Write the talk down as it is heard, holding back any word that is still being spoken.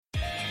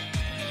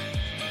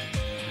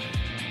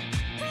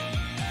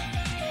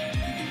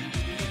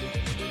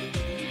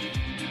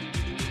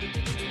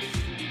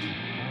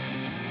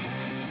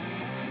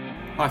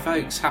Hi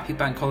folks, happy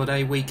bank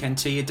holiday weekend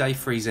to you. Dave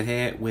Freezer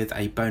here with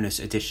a bonus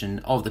edition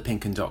of the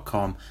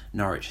Pinkun.com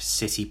Norwich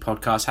City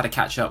podcast. Had a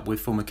catch up with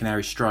former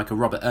Canary striker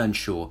Robert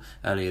Earnshaw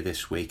earlier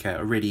this week.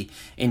 A really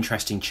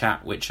interesting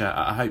chat which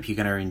I hope you're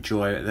going to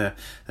enjoy.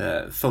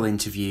 The full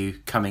interview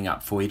coming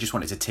up for you. Just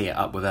wanted to tee it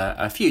up with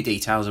a few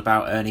details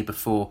about Ernie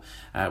before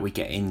we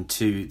get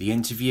into the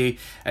interview.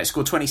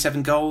 Scored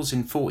 27 goals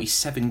in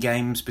 47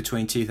 games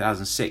between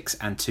 2006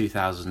 and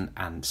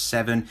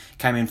 2007.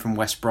 Came in from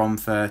West Brom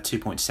for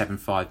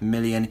 2.75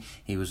 million.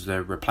 He was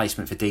the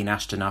replacement for Dean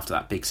Ashton after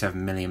that big £7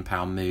 million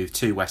move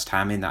to West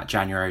Ham in that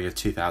January of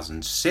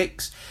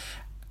 2006.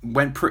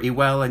 Went pretty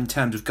well in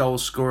terms of goal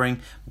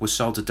scoring. Was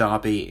sold to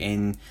Derby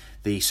in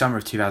the summer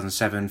of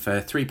 2007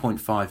 for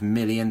 3.5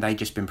 million. They'd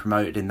just been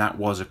promoted and that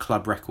was a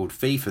club record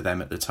fee for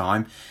them at the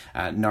time.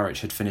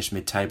 Norwich had finished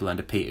mid-table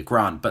under Peter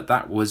Grant, but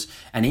that was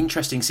an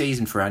interesting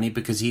season for Ernie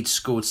because he'd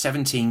scored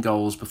 17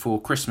 goals before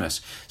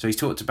Christmas. So he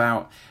talked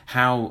about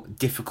how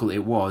difficult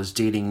it was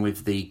dealing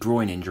with the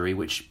groin injury,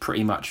 which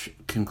pretty much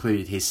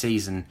concluded his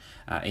season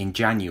in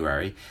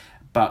January.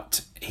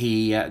 But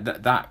he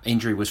that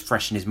injury was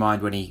fresh in his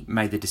mind when he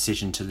made the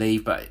decision to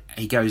leave. But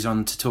he goes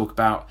on to talk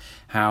about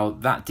how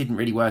that didn't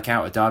really work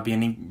out at Derby,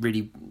 and he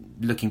really,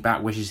 looking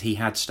back, wishes he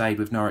had stayed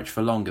with Norwich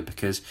for longer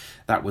because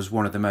that was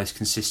one of the most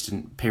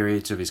consistent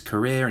periods of his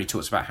career. And he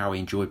talks about how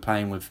he enjoyed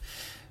playing with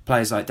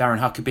players like Darren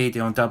Huckabee,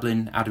 Dion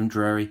Dublin, Adam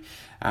Drury.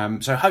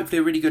 So hopefully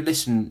a really good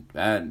listen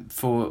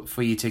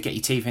for you to get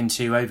your teeth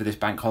into over this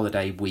bank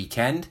holiday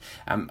weekend.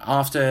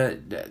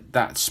 After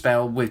that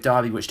spell with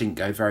Derby, which didn't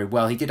go very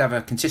well, he did have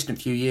a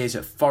consistent few years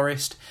at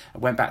Forest,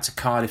 went back to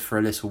Cardiff for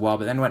a little while,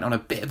 but then went on a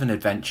bit of an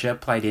adventure,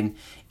 played in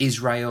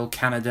Israel,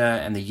 Canada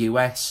and the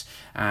US,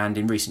 and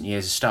in recent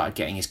years has started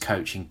getting his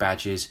coaching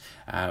badges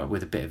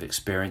with a bit of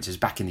experience. Is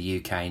back in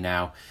the UK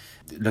now,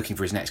 looking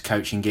for his next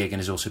coaching gig, and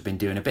has also been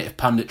doing a bit of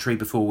punditry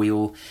before we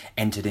all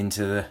entered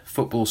into the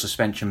football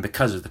suspension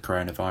because of the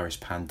coronavirus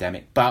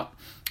pandemic. But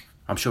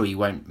I'm sure you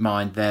won't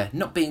mind there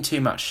not being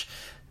too much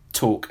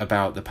talk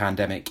about the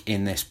pandemic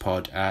in this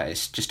pod.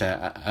 It's just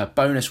a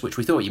bonus which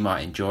we thought you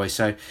might enjoy,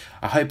 so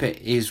I hope it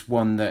is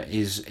one that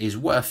is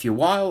worth your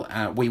while.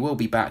 We will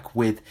be back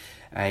with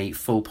a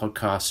full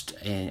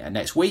podcast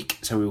next week,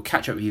 so we will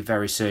catch up with you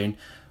very soon.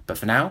 But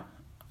for now,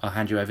 I'll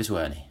hand you over to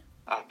Ernie.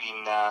 I've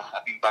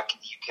been back in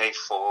the UK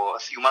for a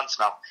few months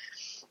now.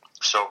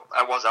 So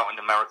I was out in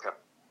America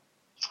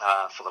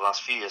for the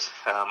last few years,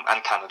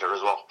 and Canada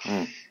as well.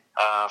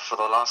 For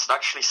the last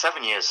actually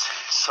 7 years.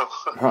 So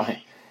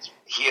right.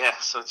 Yeah,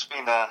 so it's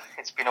been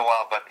a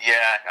while, but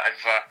yeah,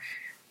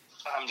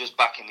 I'm just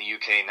back in the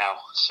UK now,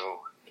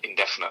 so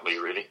indefinitely,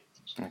 really.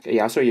 Okay.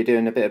 Yeah, I saw you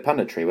doing a bit of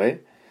punditry, were you?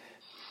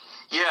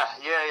 Yeah.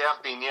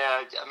 I've been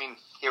I mean,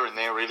 here and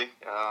there, really.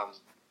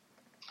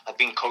 I've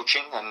been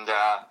coaching, and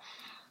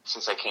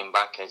since I came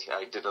back,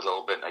 I did a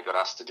little bit. I got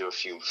asked to do a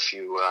few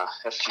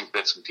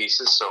bits and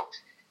pieces. So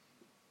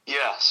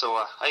yeah,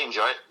 I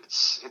enjoy it.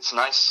 It's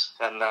nice,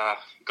 and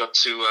got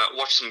to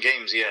watch some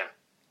games. Yeah.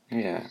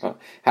 Yeah. Well,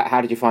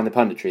 how did you find the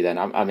punditry then?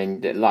 I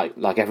mean,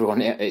 like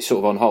everyone, it's sort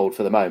of on hold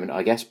for the moment,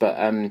 I guess. But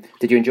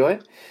did you enjoy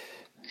it?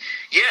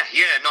 Yeah.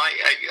 No,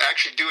 I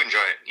actually do enjoy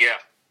it. Yeah,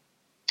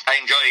 I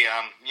enjoy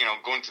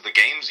going to the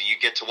games. You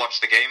get to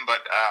watch the game, but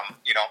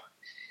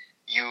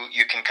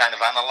You can kind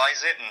of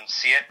analyze it and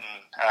see it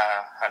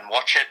and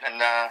watch it,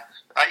 and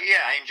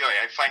I enjoy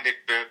it. I find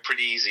it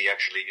pretty easy,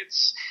 actually.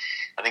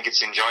 I think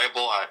it's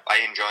enjoyable.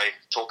 I enjoy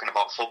talking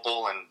about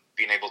football and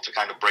being able to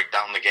kind of break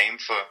down the game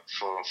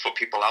for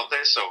people out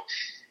there. So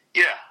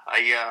yeah,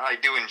 I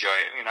do enjoy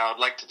it. I'd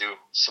like to do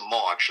some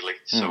more, actually.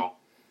 So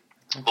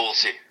but we'll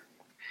see.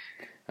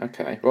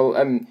 Okay. Well,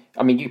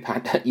 I mean, you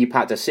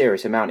packed a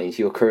serious amount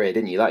into your career,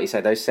 didn't you? Like you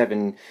said, those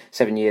seven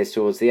years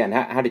towards the end.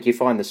 How did you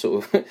find the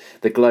sort of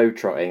the globe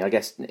trotting? I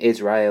guess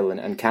Israel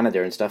and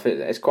Canada and stuff.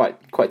 It's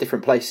quite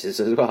different places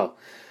as well.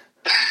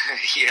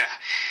 Yeah.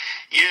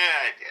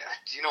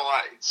 You know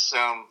what? It's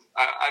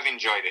I've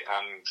enjoyed it.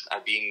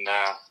 I've been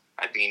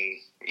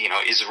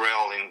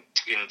Israel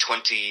in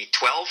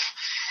 2012.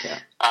 Yeah.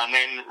 And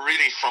then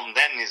really from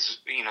then is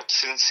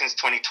since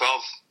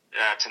 2012.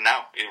 To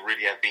now, it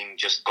really have been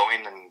just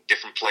going in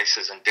different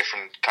places and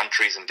different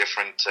countries and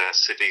different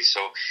cities.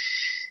 So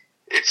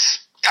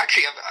it's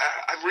actually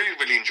I've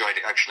really enjoyed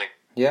it, actually.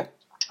 Yeah.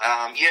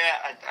 I've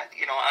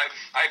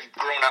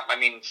grown up. I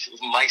mean,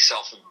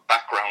 myself,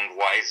 background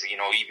wise,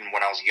 even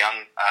when I was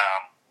young,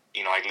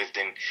 I lived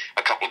in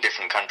a couple of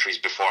different countries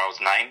before I was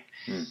 9.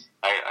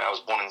 I was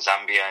born in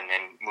Zambia and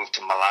then moved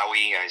to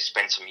Malawi. I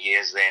spent some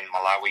years there in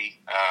Malawi.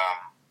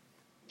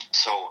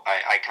 So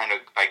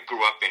I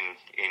grew up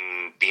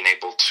in being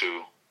able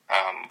to,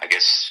 I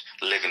guess,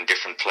 live in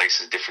different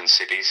places, different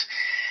cities.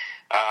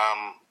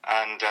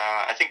 And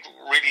I think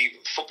really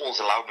football's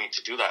allowed me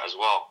to do that as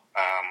well.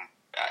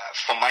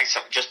 For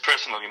myself, just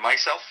personally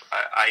myself,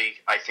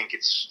 I think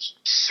it's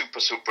super,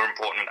 super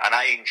important, and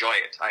I enjoy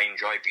it. I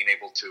enjoy being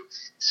able to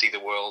see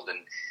the world and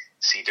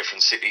see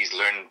different cities,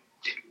 learn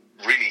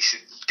really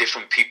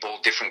different people,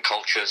 different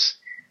cultures.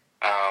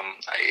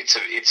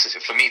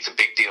 For me, it's a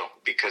big deal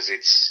because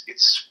it's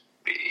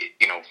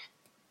you know,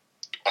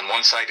 on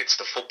one side it's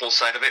the football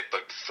side of it,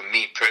 but for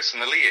me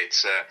personally,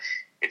 it's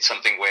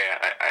something where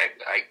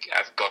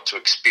I've got to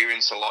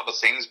experience a lot of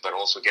things, but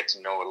also get to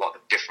know a lot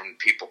of different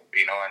people,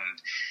 you know, and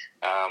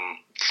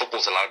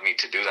football's allowed me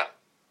to do that.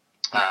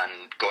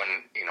 And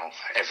going, you know,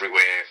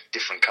 everywhere,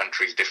 different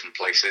countries, different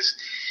places.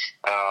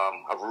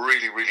 I've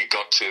really, really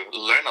got to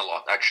learn a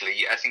lot,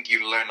 actually. I think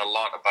you learn a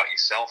lot about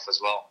yourself as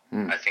well.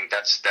 I think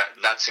that's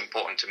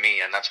important to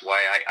me, and that's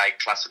why I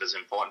class it as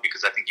important,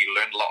 because I think you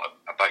learn a lot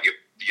about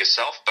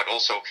yourself, but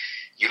also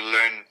you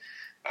learn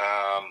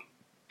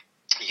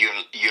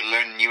you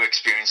learn new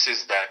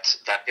experiences that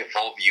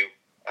evolve you,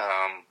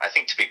 I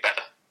think, to be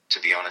better, to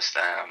be honest.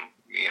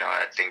 You know,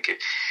 I think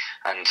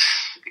and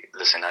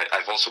listen,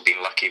 I've also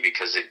been lucky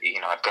because, you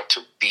know, I've got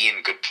to be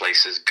in good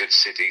places, good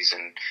cities,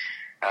 and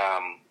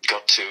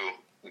got to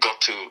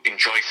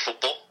enjoy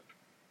football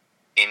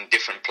in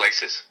different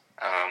places.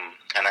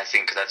 And I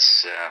think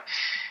that's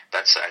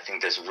I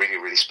think that's really,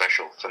 really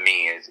special for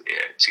me,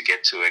 to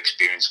get to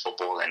experience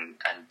football and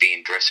be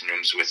in dressing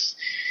rooms with,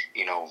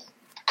 you know,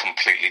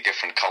 completely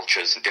different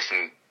cultures and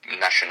different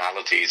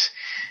nationalities.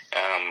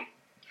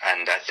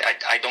 And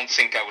I don't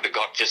think I would have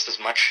got just as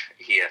much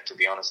here, to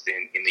be honest,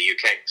 in the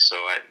UK. So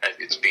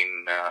it's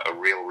been a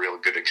real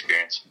good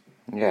experience.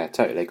 Yeah,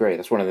 totally agree.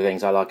 That's one of the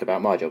things I like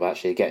about my job,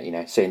 actually,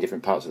 seeing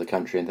different parts of the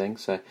country and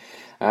things. So,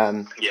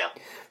 yeah.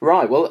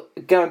 Right, well,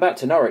 going back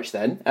to Norwich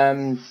then,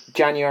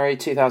 January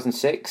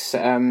 2006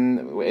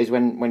 is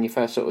when you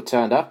first sort of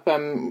turned up.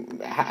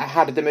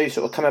 How did the move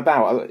sort of come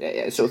about?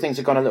 Sort of things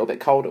have gone a little bit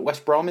cold at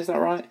West Brom, is that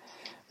right?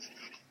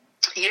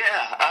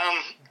 Yeah,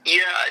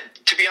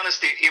 to be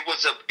honest, it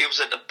was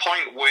at a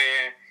point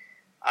where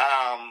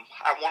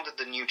I wanted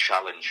the new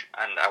challenge,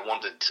 and I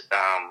wanted,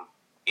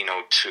 you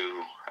know,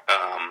 to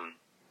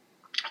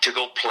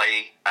go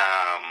play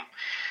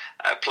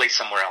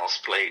somewhere else,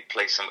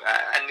 play some,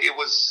 and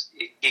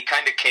it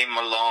kind of came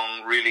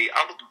along really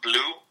out of the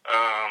blue,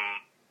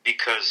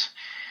 because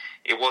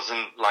it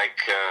wasn't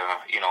like,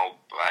 you know,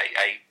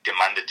 I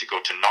demanded to go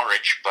to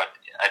Norwich, but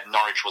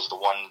Norwich was the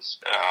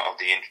ones of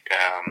the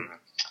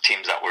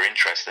teams that were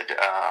interested.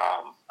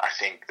 I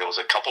think there was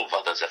a couple of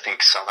others. I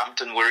think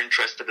Southampton were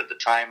interested at the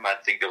time. I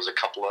think there was a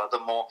couple of other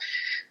more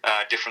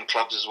different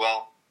clubs as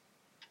well.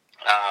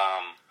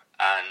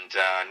 And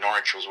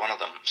Norwich was one of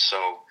them.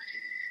 So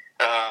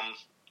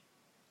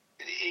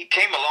it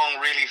came along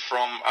really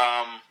from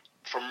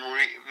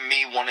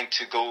me wanting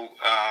to go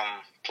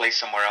play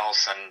somewhere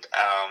else, and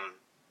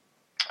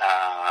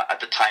at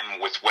the time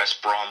with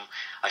West Brom,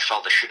 I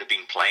felt I should have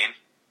been playing,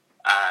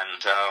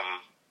 and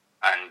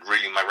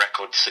really my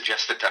record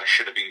suggested that I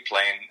should have been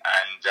playing,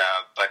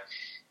 but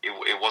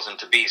it wasn't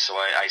to be. So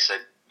I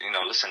said, you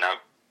know, listen,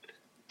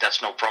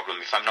 that's no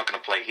problem if I'm not going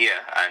to play here,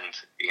 and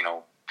you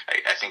know,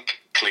 I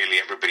think clearly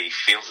everybody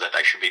feels that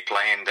I should be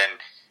playing, then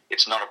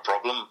it's not a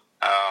problem.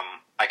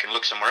 I can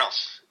look somewhere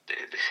else.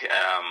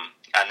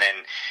 And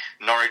then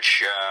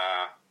Norwich,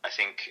 I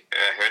think,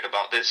 heard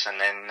about this, and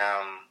then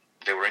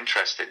they were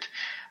interested.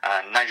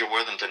 Nigel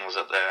Worthington was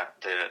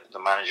the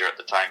manager at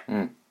the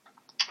time,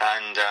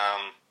 and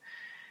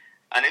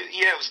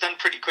it was done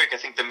pretty quick. I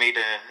think they made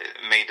a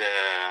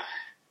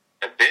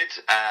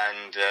bid,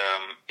 and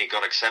it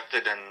got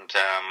accepted, and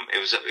it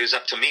was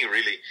up to me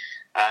really.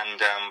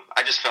 And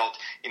I just felt,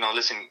 you know,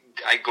 listen,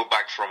 I go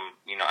back from,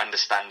 you know,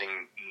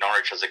 understanding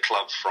Norwich as a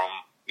club from,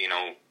 you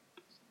know,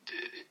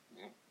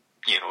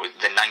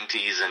 the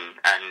 90s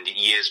and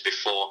years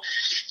before,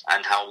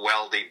 and how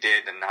well they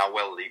did, and how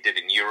well they did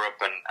in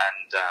Europe, and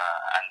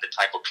the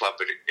type of club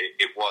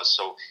it was.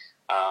 So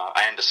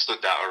I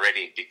understood that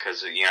already,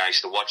 because, you know, I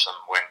used to watch them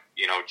when,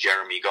 you know,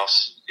 Jeremy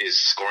Goss is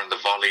scoring the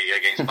volley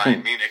against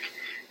Bayern Munich.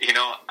 You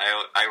know,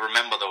 I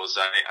remember those.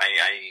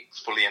 I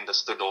fully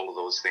understood all of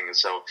those things.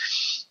 So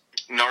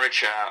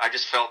Norwich, I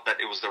just felt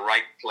that it was the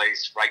right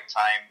place, right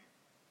time,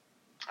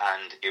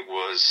 and it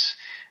was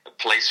a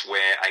place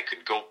where I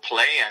could go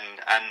play.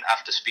 And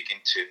after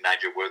speaking to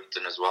Nigel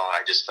Worthington as well,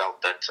 I just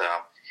felt that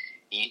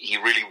he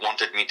really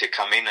wanted me to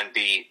come in and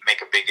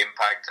make a big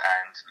impact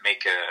and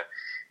make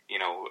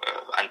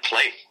and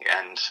play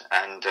and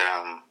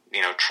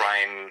you know, try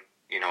and,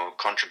 you know,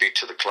 contribute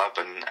to the club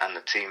and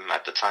the team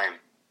at the time.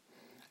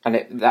 And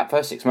that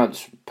first 6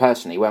 months,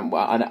 personally, went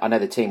well. I know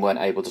the team weren't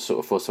able to sort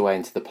of force their way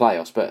into the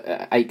playoffs, but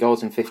 8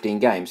 goals in 15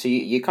 games. So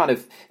you kind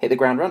of hit the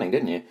ground running,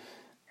 didn't you?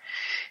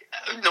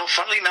 No,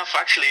 funnily enough,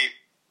 actually,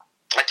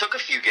 I took a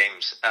few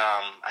games.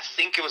 I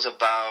think it was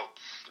about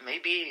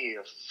maybe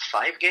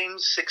 5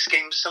 games, 6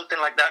 games, something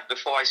like that,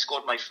 before I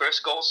scored my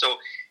first goal. So,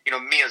 you know,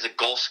 me as a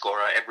goal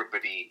scorer,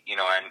 everybody, you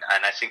know,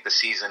 and I think the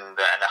season and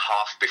a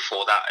half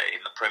before that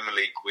in the Premier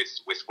League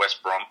with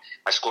West Brom,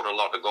 I scored a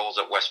lot of goals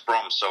at West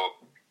Brom. So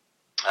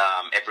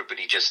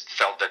everybody just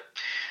felt that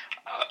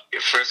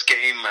your first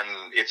game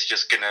and it's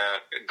just going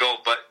to go.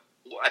 But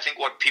I think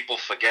what people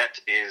forget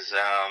is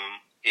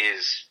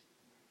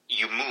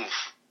you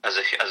move as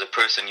a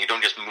person. You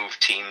don't just move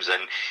teams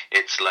and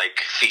it's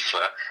like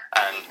FIFA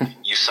and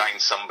you sign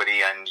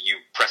somebody and you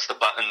press the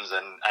buttons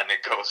and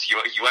it goes.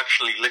 You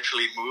actually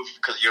literally move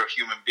because you're a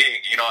human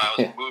being. I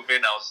was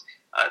moving.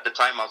 At the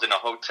time I was in a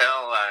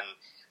hotel and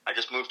I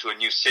just moved to a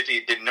new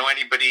city. Didn't know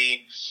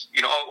anybody.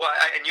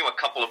 I knew a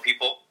couple of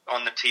people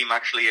on the team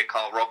actually.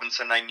 Carl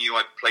Robinson I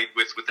played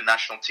with the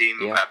national team.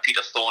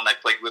 Peter Thorne I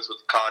played with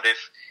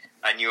Cardiff.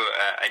 I knew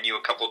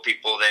a couple of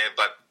people there,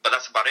 but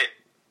that's about it.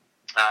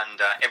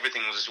 And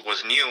everything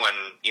was new,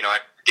 and I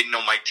didn't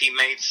know my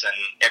teammates, and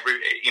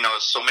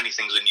so many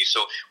things were new.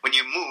 So when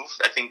you move,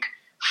 I think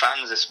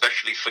fans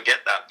especially forget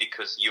that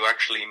because you're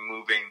actually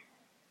moving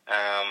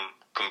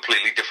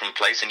completely different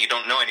place, and you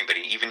don't know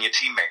anybody, even your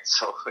teammates.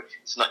 So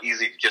it's not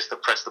easy just to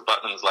press the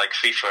buttons like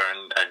FIFA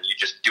and you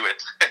just do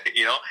it,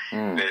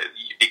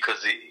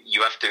 because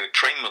you have to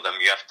train with them.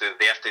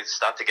 They have to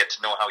start to get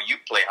to know how you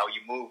play, how you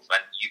move,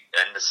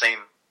 and the same.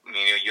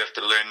 You have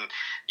to learn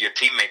your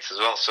teammates as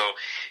well. So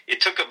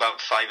it took about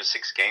 5 or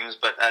 6 games,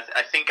 but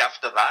I think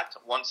after that,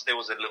 once there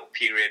was a little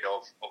period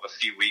of a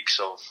few weeks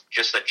of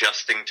just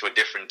adjusting to a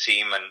different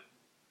team and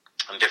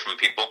different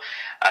people,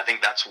 I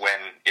think that's when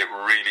it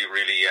really,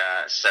 really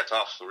set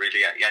off.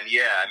 Really, and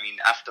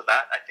after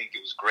that, I think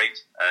it was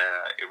great.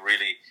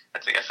 I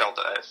think I felt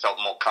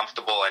more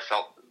comfortable. I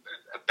felt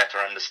a better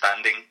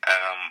understanding,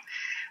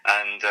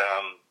 and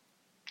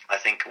I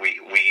think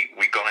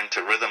we got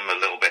into rhythm a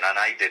little bit, and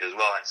I did as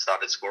well, and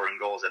started scoring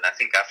goals. And I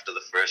think after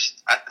the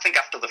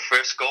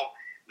first goal,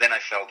 then I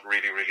felt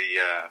really, really,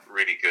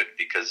 really good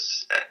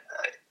because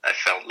I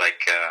felt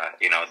like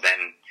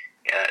then.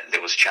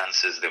 There was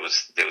chances. There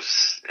was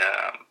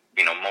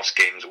most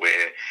games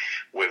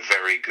were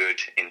very good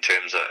in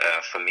terms of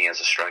for me as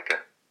a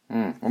striker.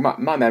 Well,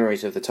 my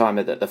memories of the time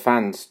are that the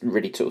fans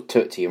really sort of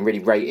took to you and really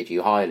rated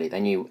you highly. They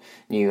knew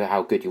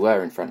how good you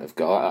were in front of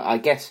goal. I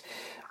guess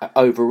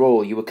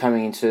overall you were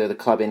coming into the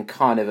club in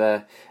kind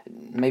of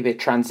maybe a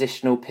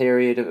transitional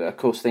period. Of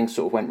course, things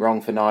sort of went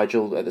wrong for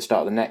Nigel at the start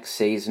of the next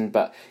season,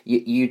 but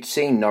you'd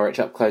seen Norwich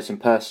up close and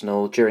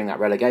personal during that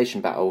relegation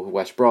battle with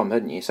West Brom,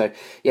 hadn't you? So,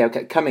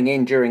 coming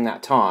in during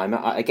that time,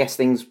 I guess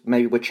things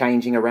maybe were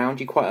changing around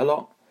you quite a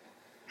lot?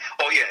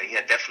 Oh,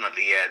 yeah,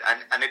 definitely, yeah.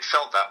 And it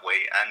felt that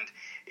way. And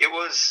it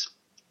was,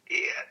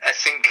 I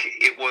think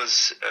it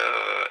was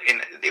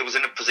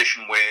in a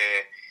position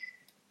where,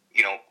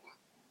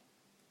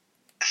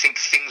 I think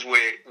things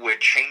were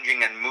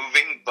changing and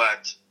moving,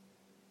 but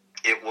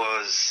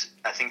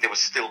I think there was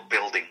still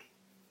building.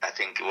 I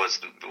think it was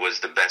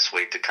the best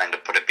way to kind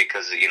of put it,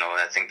 because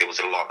I think there was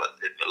a lot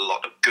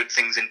of good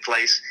things in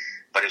place,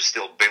 but it was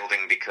still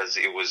building because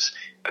it was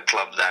a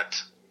club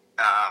that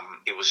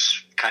it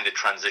was kind of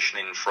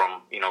transitioning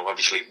from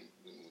obviously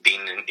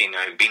being in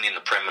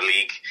the Premier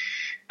League.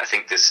 I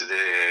think this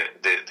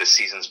the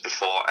seasons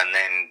before, and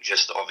then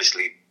just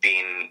obviously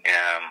being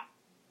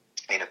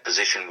in a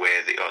position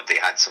where they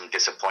had some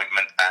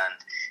disappointment, and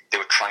they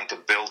were trying to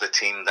build a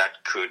team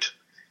that could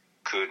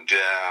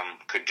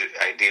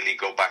ideally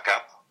go back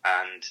up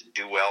and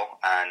do well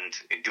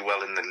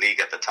in the league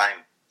at the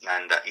time.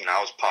 And I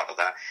was part of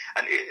that.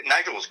 And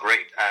Nigel was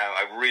great.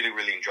 I really,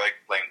 really enjoyed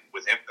playing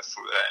with him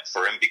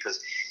for him because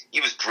he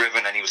was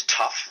driven and he was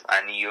tough,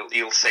 and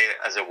he'll say it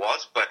as it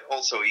was, but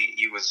also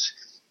he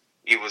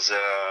was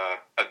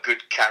a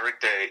good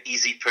character,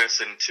 easy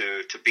person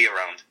to be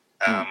around.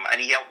 And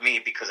he helped me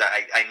because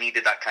I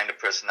needed that kind of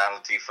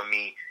personality for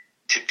me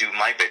to do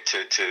my bit,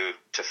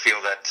 to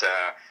feel that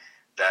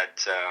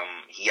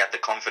he had the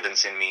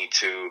confidence in me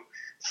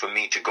for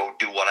me to go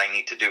do what I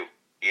need to do.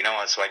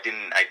 So I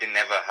didn't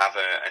ever have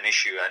an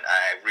issue, and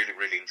I really,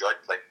 really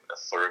enjoyed playing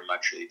for him.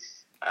 Actually,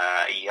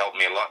 he helped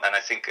me a lot, and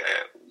I think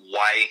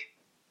why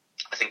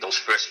I think those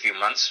first few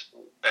months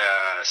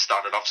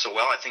started off so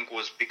well, I think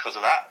was because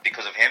of that,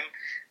 because of him.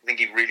 I think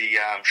he really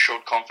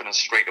showed confidence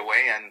straight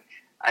away,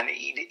 and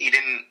he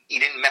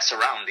didn't mess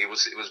around. It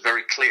was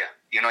very clear.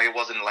 It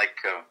wasn't like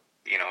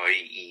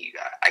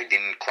I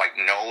didn't quite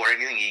know or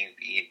anything.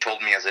 He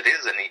told me as it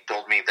is, and he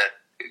told me that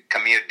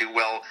come here, do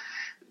well,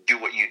 do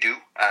what you do,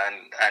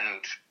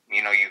 and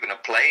you're going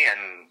to play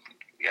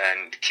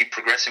and keep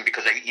progressing,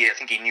 because I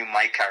think he knew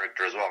my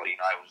character as well.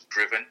 I was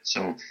driven,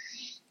 so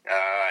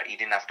he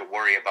didn't have to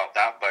worry about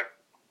that, but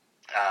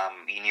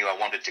he knew I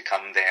wanted to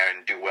come there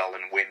and do well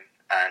and win,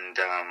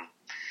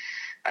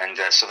 and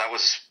so that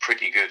was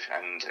pretty good,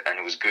 and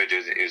it was good.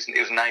 It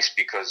was nice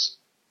because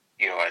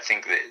I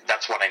think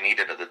that's what I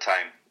needed at the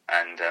time,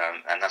 and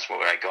that's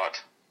what I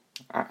got.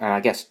 And I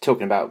guess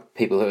talking about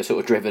people who are sort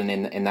of driven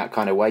in that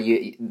kind of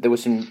way, there were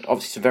some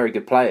very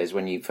good players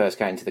when you first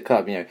came into the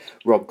club.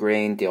 Rob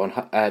Green,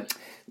 Darren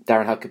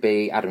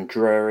Huckabee, Adam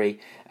Drury.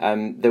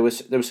 There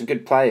was some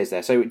good players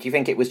there. So do you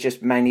think it was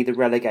just mainly the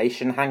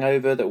relegation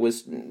hangover that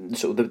was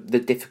sort of the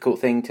difficult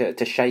thing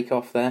to shake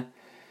off there?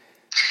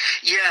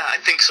 Yeah, I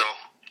think so.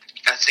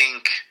 I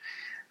think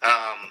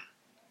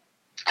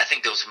I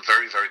think there was some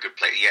very, very good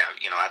players. Yeah,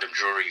 Adam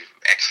Drury,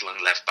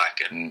 excellent left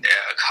back, and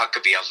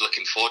Huckabee. I was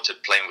looking forward to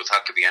playing with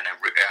Huckabee, and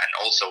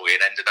also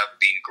it ended up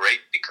being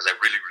great because I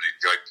really, really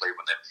enjoyed playing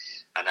with him,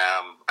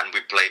 and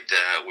we played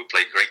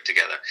great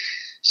together.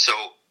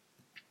 So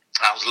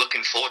I was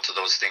looking forward to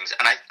those things,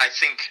 and I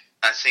think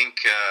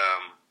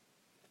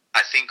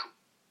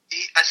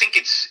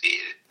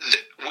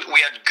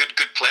we had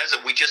good players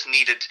that we just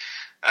needed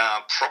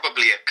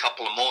probably a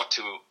couple more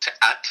to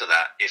add to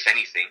that, if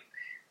anything.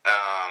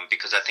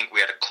 Because I think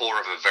we had a core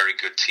of a very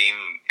good team.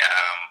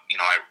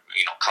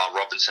 Carl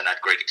Robinson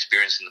had great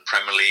experience in the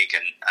Premier League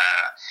and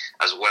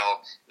as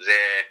well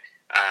there,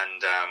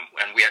 and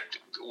we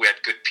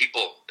had good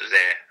people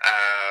there.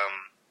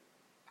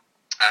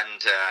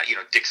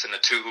 Dixon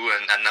Atuhu,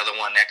 and another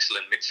one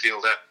excellent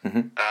midfielder.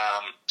 Mm-hmm.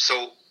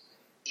 So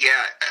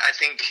yeah, I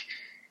think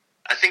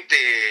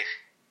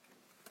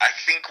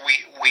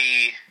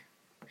we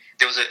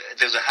there was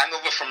a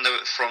hangover from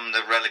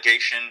the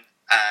relegation,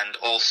 and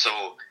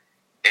also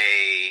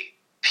a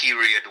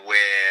period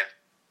where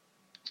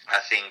I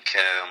think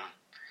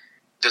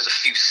there's a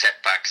few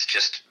setbacks,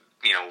 just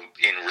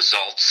in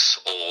results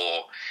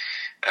or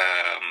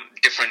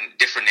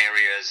different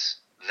areas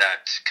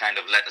that kind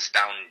of let us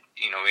down,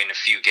 in a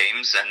few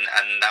games,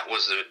 and that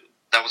was the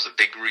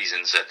big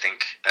reasons, I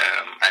think,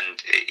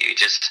 and it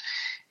just,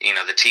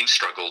 the team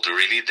struggled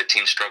really. The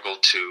team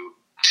struggled to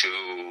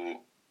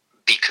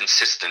be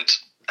consistent,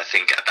 I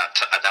think, at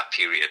that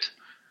period.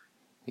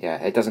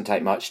 Yeah, it doesn't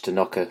take much to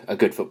knock a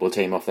good football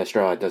team off their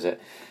stride, does it?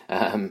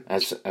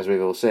 As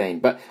we've all seen.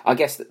 But I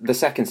guess the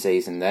second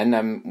season then,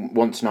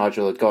 once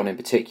Nigel had gone in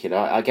particular,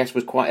 I guess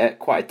was quite a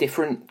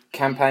different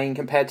campaign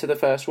compared to the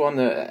first one.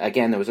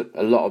 Again, there was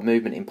a lot of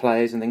movement in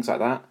players and things like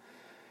that.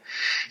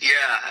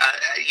 Yeah,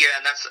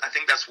 and I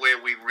think that's where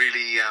we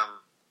really,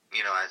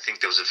 I think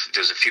there was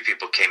a few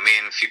people came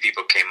in, a few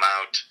people came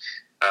out.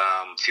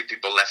 A few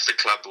people left the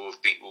club who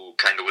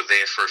kind of were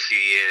there for a few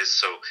years.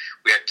 So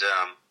we had.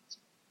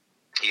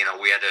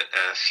 We had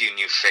a few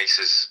new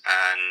faces,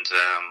 and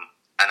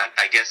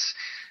I guess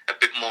a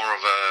bit more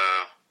of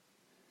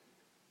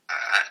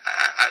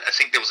I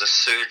think there was a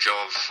surge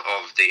of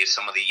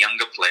some of the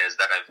younger players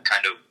that have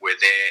kind of were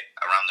there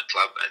around the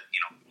club.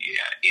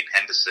 Ian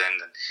Henderson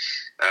and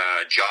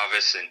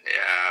Jarvis and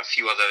a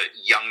few other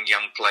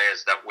young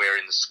players that were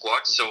in the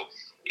squad. So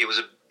it was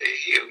a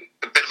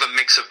bit of a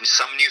mix of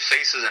some new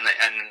faces and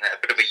a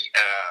bit of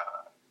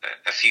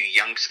a few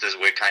youngsters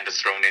were kind of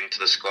thrown into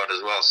the squad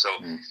as well. So.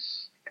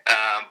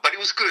 But it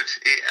was good.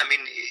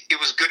 It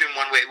was good in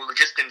one way. We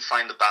just didn't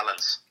find the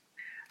balance,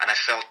 and I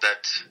felt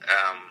that.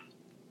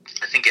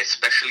 I think,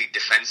 especially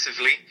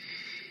defensively,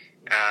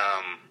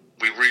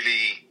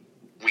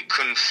 we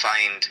couldn't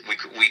find.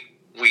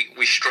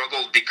 We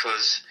struggled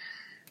because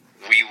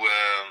we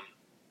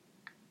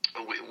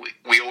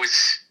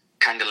always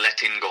kind of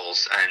let in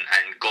goals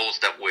and goals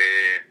that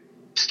were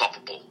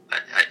stoppable.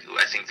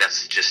 I think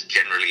that's just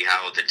generally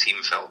how the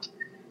team felt.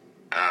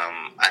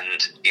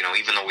 And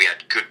even though we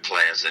had good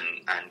players and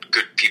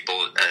good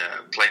people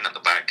playing at the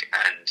back,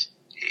 and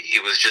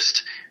it was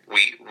just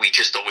we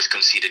just always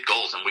conceded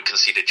goals and we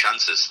conceded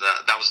chances.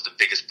 That was the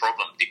biggest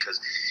problem, because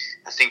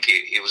I think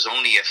it was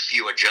only a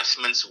few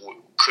adjustments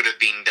could have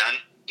been done.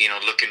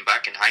 Looking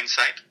back in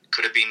hindsight,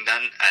 could have been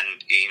done,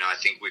 and I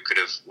think we could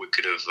have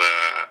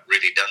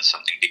really done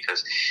something,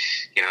 because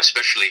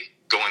especially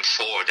going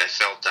forward, I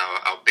felt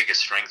our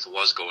biggest strength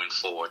was going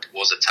forward,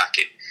 was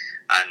attacking.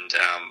 And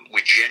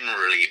we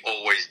generally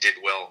always did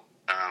well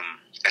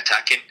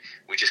attacking.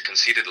 We just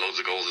conceded loads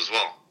of goals as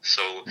well,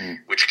 so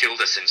which killed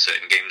us in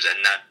certain games,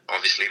 and that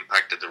obviously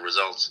impacted the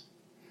results.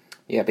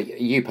 Yeah, but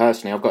you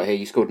personally, I've got here,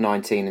 you scored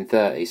 19 and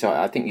 30, so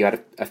I think you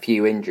had a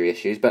few injury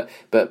issues, but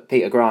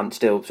Peter Grant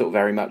still sort of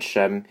very much,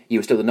 you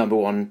were still the number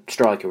one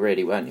striker,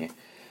 really, weren't you?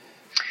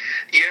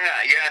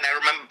 Yeah, and I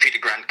remember Peter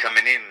Grant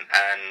coming in,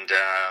 and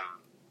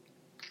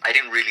I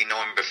didn't really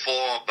know him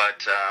before,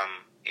 but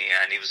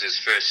and it was his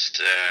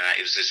first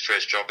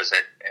job as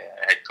head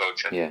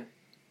coach. And yeah,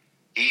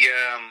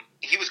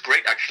 he was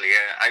great, actually.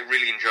 I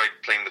really enjoyed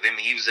playing with him.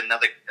 He was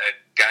another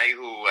guy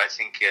who I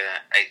think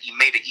he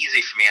made it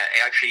easy for me.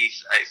 I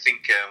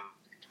think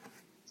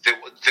there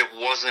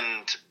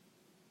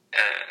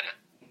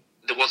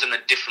wasn't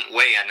a different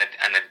way and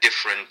a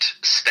different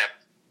step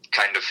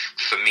kind of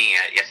for me.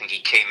 I think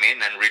he came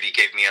in and really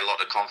gave me a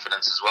lot of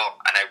confidence as well,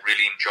 and I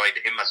really enjoyed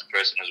him as a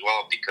person as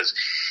well, because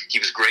he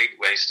was great.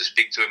 I used to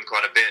speak to him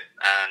quite a bit,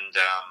 and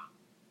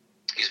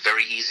he's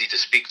very easy to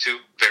speak to,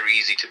 very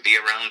easy to be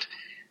around,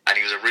 and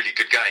he was a really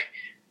good guy,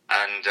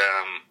 and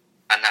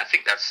I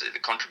think that's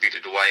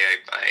contributed to why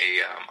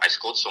I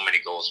scored so many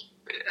goals.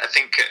 I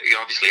think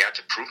obviously I had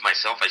to prove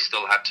myself. I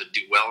still had to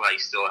do well. I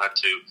still had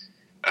to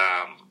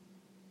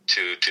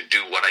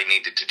do what I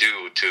needed to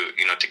do to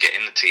get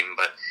in the team.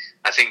 But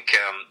I think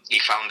he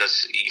found a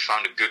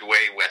good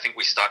way. I think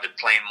we started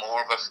playing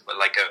more of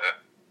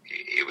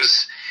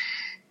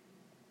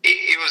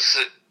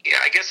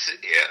I guess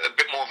a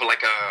bit more of a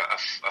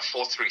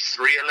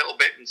 4-3-3 a little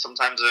bit, and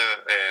sometimes a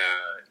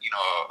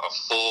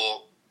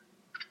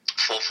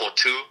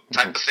 4-4-2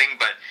 type of thing,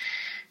 but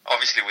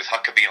obviously with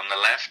Huckabee on the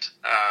left,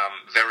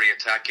 very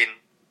attacking.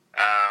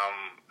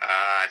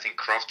 I think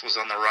Croft was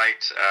on the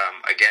right.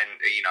 Again,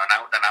 an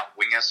out-and-out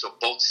winger. So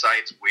both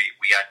sides,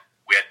 we had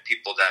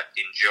people that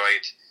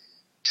enjoyed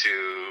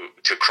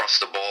to cross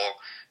the ball,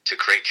 to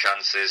create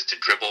chances, to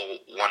dribble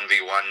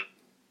 1v1.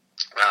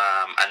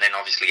 And then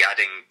obviously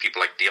adding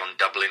people like Dion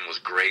Dublin was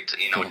great.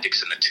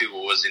 Dixon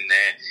Atua was in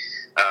there.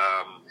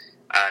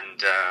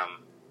 And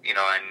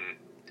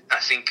I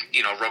think,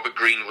 Robert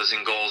Green was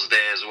in goals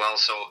there as well.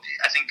 So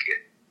I think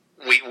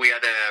we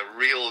had a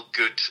real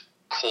good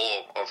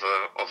core of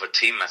a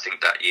team, I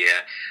think, that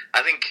year.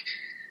 I think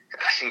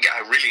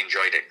I really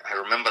enjoyed it. I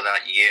remember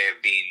that year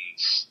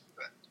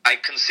I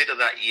consider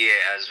that year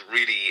as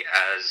really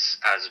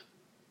as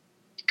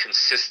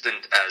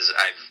consistent as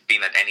I've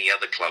been at any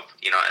other club,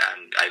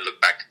 and I look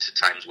back to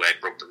times where I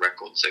broke the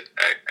records at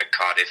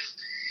Cardiff,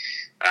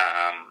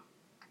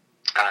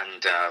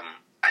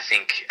 I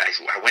think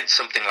I went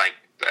something like,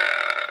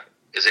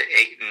 is it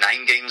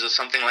 8-9 games or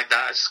something like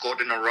that I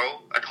scored in a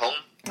row at home.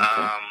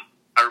 Okay.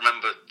 I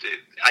remember,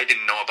 I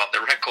didn't know about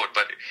the record,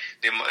 but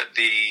the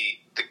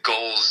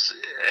goals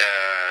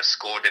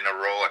scored in a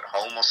row at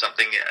home or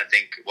something, I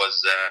think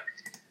was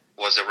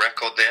a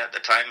record there at the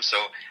time.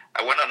 So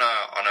I went on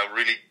a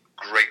really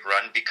great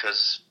run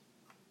because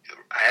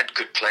I had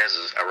good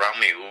players around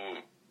me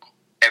who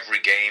every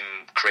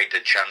game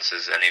created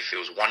chances, and if it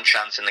was one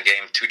chance in the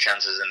game, two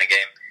chances in the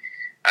game,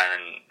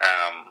 and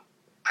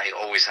I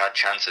always had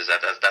chances.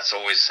 That's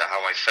always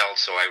how I felt,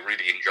 so I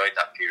really enjoyed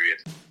that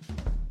period.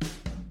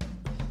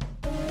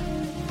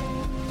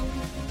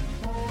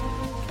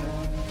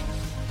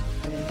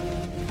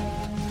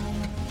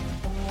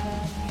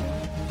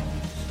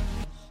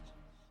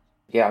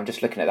 Yeah, I'm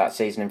just looking at that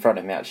season in front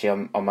of me,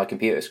 actually, on my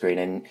computer screen,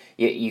 and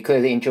you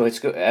clearly enjoyed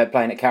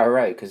playing at Carrow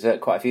Road, because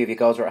quite a few of your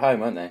goals were at home,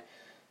 weren't they?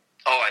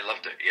 Oh, I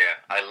loved it, yeah.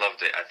 I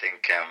loved it. I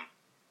think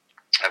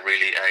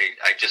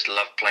I just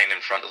loved playing in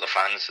front of the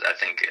fans. I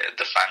think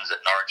the fans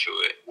at Norwich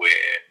were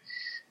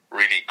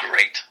really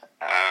great.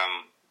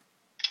 I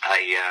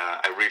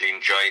really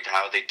enjoyed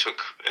how they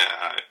took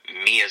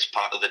me as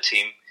part of the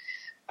team.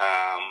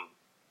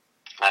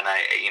 And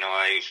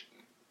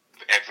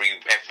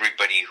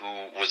everybody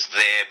who was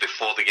there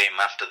before the game,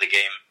 after the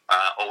game,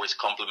 always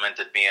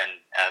complimented me,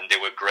 and they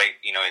were great,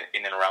 in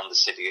and around the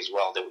city as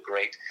well. They were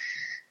great.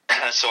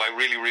 So I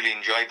really, really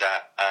enjoyed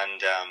that.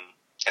 And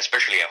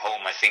especially at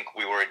home, I think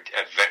we were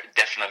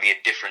definitely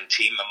a different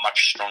team, a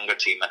much stronger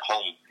team at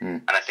home.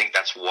 And I think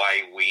that's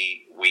why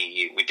we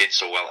did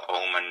so well at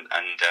home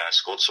and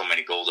scored so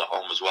many goals at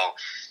home as well,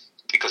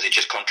 because it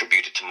just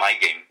contributed to my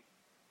game.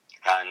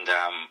 And,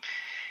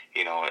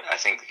 I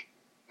think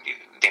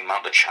the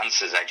amount of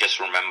chances, I just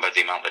remember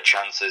the amount of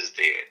chances.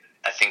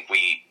 I think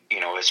we,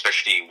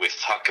 especially with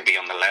Huckabee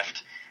on the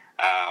left,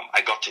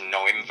 I got to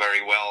know him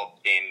very well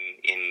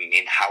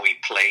in how he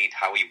played,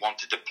 how he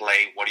wanted to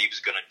play, what he was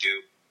going to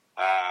do.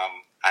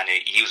 And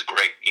he was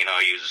great.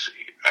 I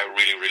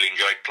really, really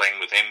enjoyed playing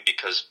with him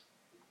because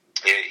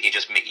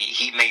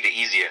he made it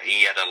easier.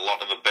 He had a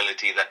lot of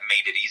ability that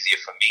made it easier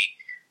for me.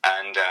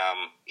 And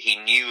he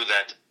knew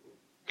that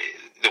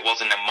there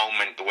wasn't a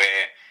moment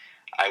where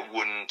I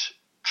wouldn't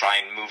try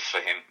and move for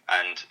him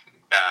and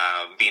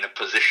be in a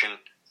position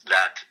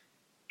that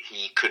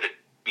he could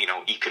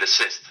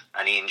assist,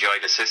 and he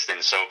enjoyed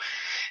assisting. So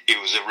it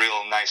was a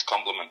real nice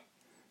compliment.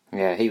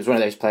 Yeah, he was one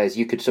of those players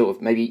you could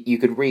you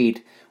could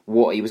read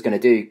what he was going to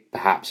do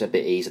perhaps a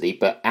bit easily,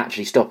 but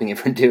actually stopping him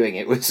from doing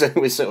it was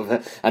sort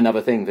of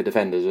another thing for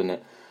defenders, wasn't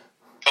it?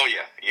 Oh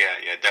yeah,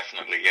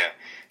 definitely, yeah.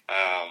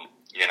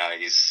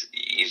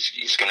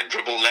 He's going to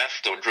dribble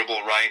left or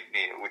dribble right,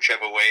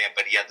 whichever way,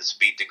 but he had the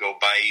speed to go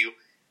by you.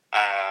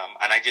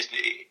 And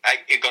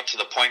it got to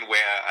the point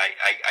where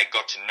I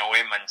got to know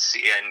him and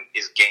see in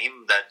his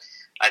game that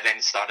I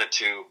then started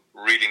to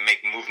really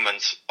make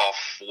movements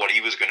off what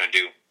he was going to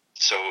do.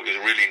 So it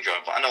was really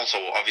enjoyable. And also,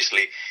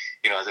 obviously,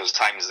 there was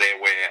times there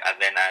where, and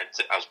then I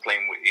was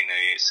playing with, in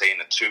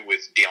a two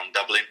with Dion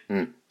Dublin.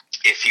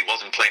 If he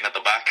wasn't playing at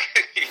the back,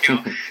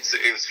 so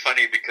it was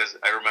funny because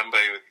I remember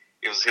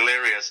it was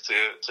hilarious to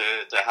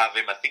have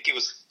him. I think he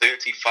was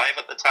 35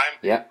 at the time.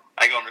 Yeah.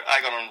 I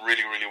got on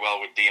really, really well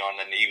with Dion,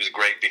 and he was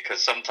great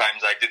because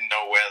sometimes I didn't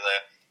know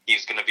whether he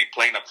was going to be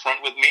playing up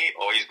front with me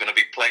or he's going to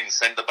be playing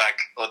centre back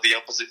on the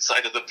opposite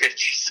side of the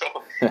pitch.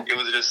 So it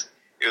was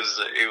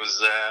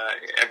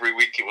every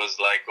week it was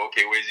like,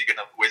 okay, where's he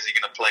gonna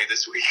play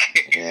this week?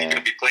 Is he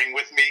gonna be playing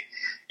with me?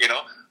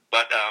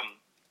 But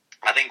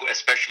I think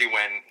especially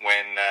when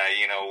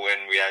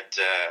we had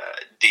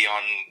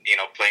Dion,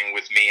 playing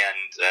with me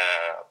and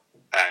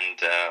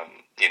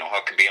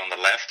Huckabee on the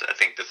left, I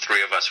think the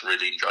three of us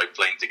really enjoyed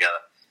playing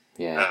together.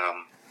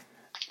 Yeah.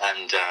 I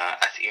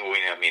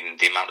think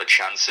the amount of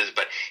chances,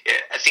 but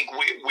I think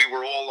we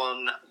were all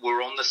on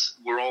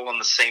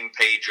the same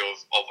page of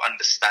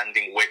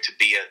understanding where to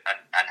be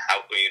and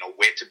how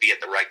where to be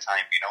at the right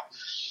time.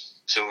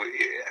 So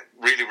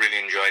really, really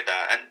enjoyed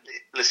that. And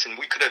listen,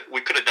 we could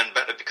have done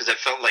better because I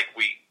felt like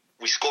we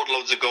we scored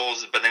loads of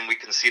goals, but then we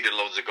conceded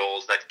loads of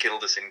goals that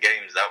killed us in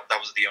games. That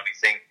was the only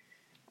thing.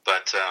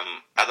 But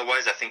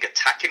otherwise, I think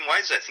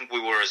attacking-wise, I think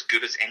we were as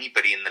good as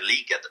anybody in the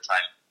league at the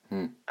time.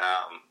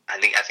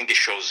 I think it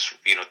shows,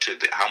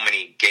 how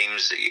many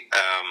games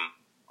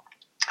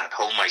at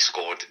home I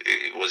scored.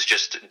 It was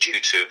just due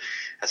to,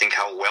 I think,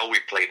 how well we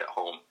played at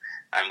home,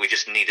 and we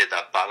just needed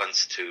that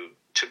balance to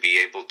be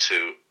able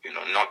to,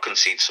 not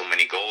concede so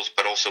many goals,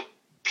 but also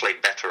play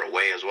better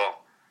away as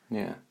well.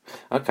 Yeah.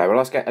 Okay.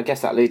 Well, I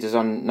guess that leads us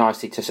on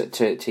nicely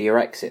to your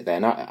exit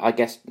then. I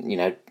guess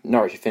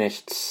Norwich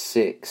finished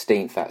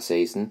 16th that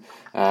season.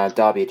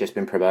 Derby had just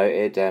been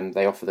promoted.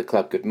 They offer the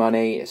club good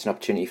money. It's an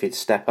opportunity for you to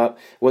step up.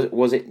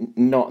 Was it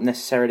not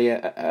necessarily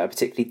a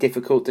particularly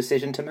difficult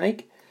decision to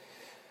make?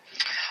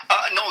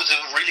 No, it was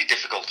really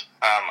difficult,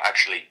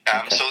 actually.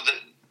 Okay. So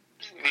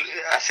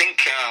I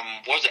think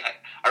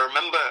I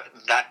remember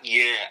that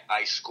year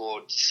I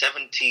scored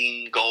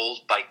 17 goals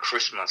by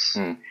Christmas.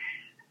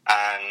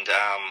 And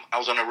I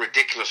was on a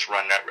ridiculous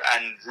run,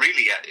 and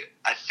really,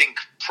 I think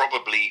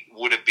probably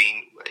would have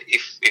been,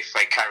 if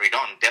I carried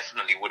on,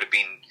 definitely would have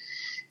been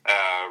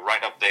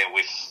right up there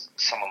with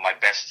some of my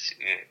best,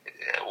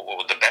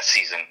 or the best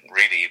season,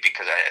 really,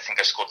 because I think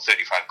I scored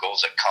 35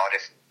 goals at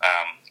Cardiff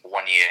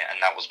one year,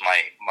 and that was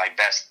my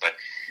best. But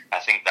I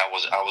think I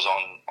was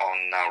on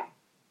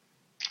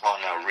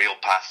a real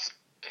path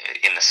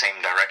in the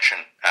same direction,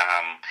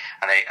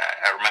 and I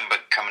remember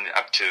coming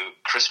up to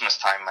Christmas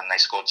time and I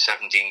scored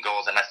 17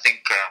 goals, and I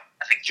think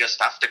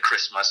just after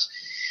Christmas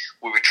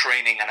we were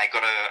training and I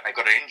got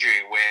an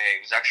injury where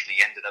it was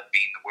actually ended up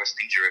being the worst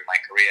injury of my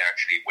career,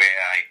 actually, where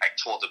I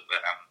tore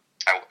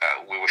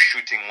we were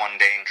shooting one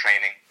day in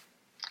training,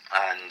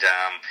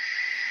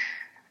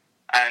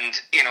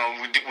 and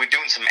we're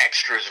doing some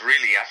extras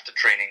really after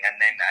training,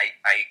 and then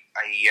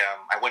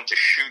I went to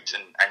shoot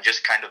and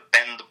just kind of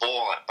bend the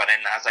ball, but then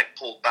as I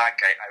pulled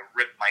back, I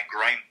ripped my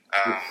groin,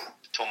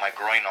 tore my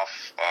groin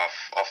off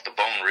the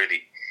bone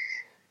really,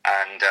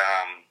 and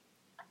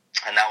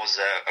that was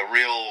a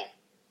real,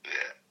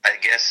 I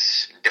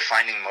guess,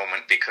 defining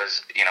moment,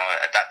 because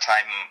at that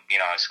time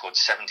I scored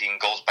 17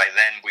 goals. By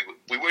then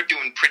we were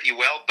doing pretty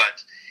well,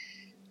 but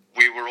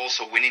we were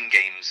also winning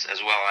games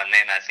as well. And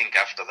then I think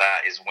after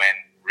that is when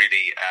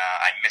really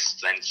I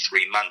missed then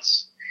 3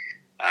 months.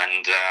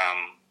 And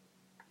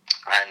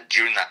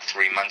during that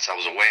 3 months I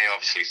was away,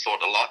 obviously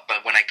thought a lot.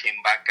 But when I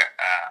came back,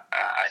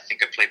 I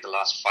think I played the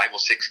last 5 or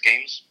 6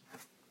 games.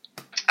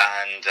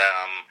 And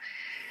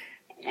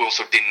we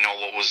also didn't know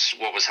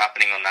what was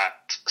happening on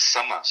that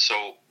summer.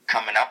 So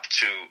coming up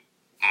to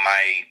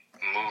my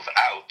move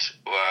out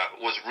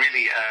was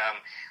really...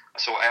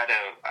 so at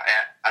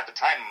the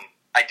time...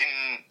 I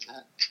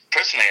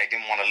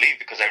didn't want to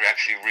leave, because I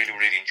actually really,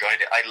 really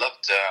enjoyed it. I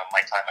loved my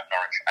time at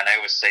Norwich, and I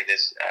always say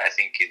this, I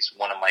think it's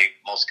one of my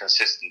most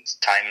consistent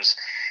times.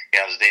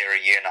 I was there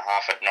a year and a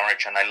half at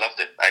Norwich, and I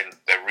loved it. I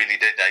really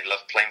did. I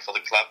loved playing for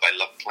the club. I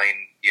loved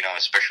playing,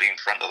 especially in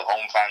front of the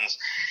home fans,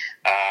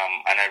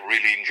 and I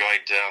really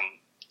enjoyed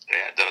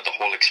the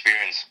whole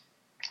experience.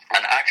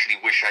 And I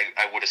actually wish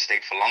I would have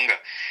stayed for longer.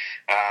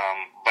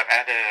 But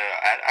I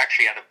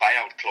actually had a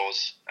buyout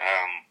clause,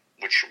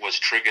 which was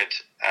triggered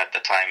at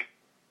the time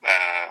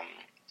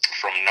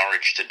from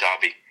Norwich to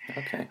Derby.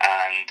 Okay.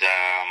 And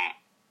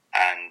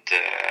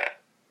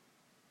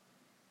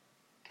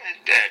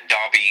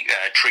Derby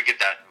triggered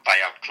that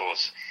buyout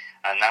clause,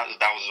 and that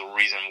was the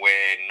reason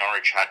where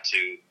Norwich had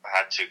to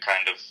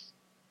kind of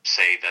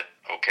say that,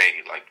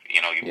 okay, like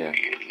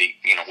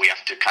we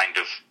have to kind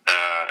of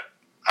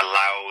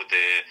allow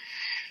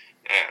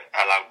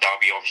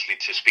Derby obviously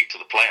to speak to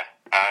the player.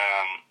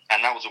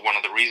 And that was one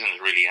of the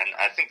reasons, really. And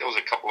I think there was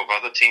a couple of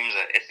other teams.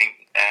 I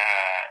think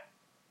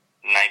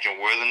Nigel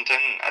Worthington,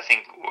 I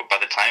think by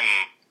the time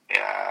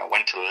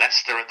went to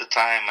Leicester at the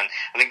time, and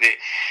I think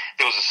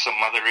there was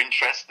some other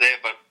interest there.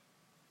 But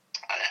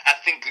I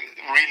think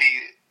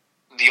really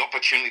the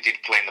opportunity to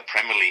play in the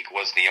Premier League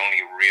was the only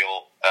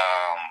real,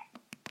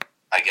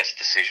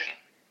 decision.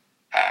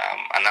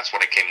 And that's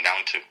what it came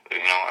down to.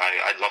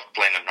 I loved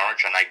playing at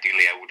Norwich, and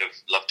ideally I would have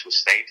loved to have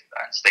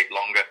stayed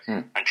longer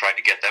and tried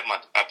to get them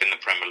up in the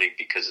Premier League,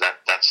 because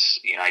that's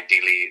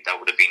ideally that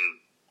would have been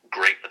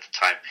great at the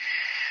time.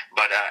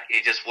 But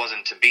it just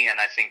wasn't to be, and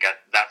I think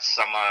that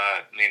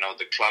summer,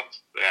 the club,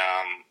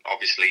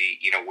 obviously,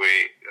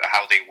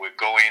 how they were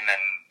going,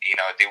 and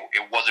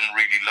it wasn't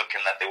really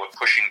looking that they were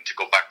pushing to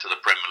go back to the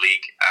Premier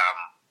League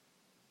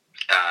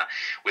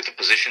with the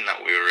position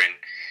that we were in.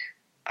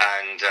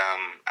 And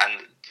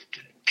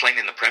playing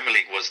in the Premier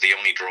League was the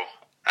only draw,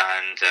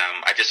 and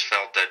I just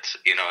felt that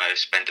I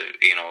spent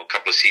a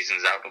couple of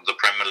seasons out of the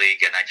Premier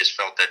League, and I just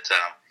felt that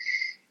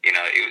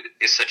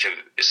it's such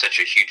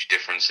a huge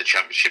difference, the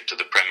Championship to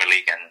the Premier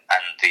League, and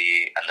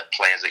the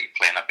players that you're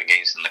playing up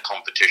against in the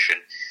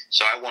competition.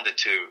 So I wanted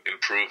to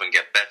improve and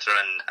get better,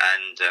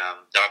 and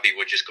Derby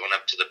were just going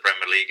up to the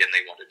Premier League, and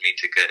they wanted me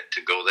to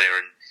go there,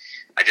 and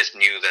I just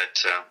knew that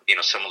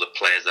some of the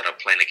players that are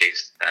playing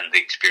against and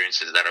the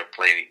experiences that are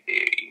playing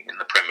in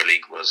the Premier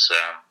League was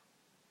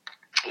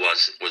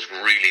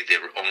really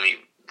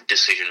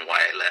decision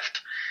why I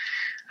left.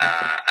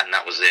 And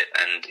that was it.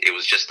 And it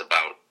was just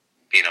about,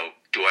 you know,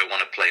 do I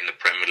want to play in the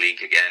Premier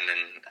League again?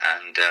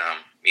 And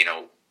you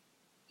know,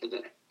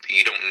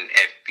 you don't.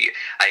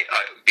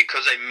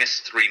 Because I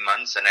missed 3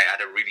 months and I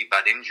had a really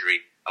bad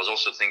injury. I was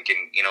also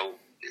thinking, you know,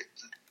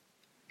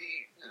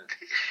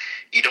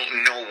 you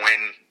don't know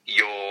when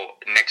your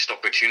next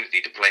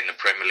opportunity to play in the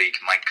Premier League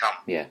might come.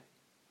 Yeah.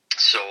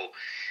 So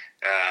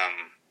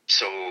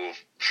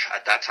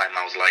at that time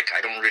I was like,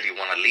 I don't really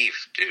want to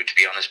leave, to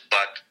be honest,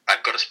 but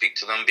I've got to speak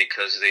to them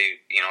because they,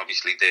 you know,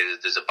 obviously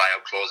there's a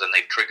buyout clause and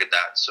they've triggered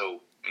that.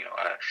 So, you know,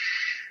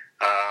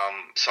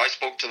 so I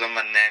spoke to them,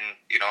 and then,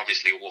 you know,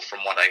 obviously, well,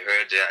 from what I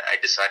heard, I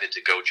decided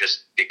to go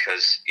just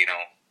because, you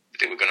know,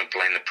 they were going to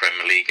play in the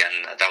Premier League,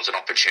 and that was an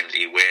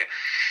opportunity where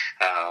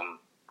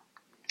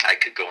I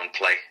could go and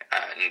play.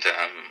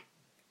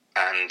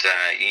 And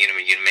you know,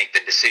 you make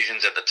the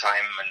decisions at the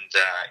time, and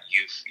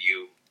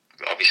you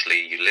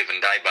obviously you live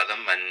and die by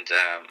them, and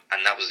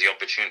that was the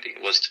opportunity,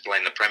 was to play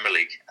in the Premier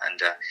League.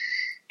 And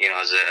you know,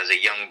 as a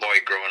young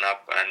boy growing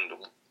up, and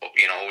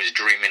you know, always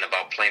dreaming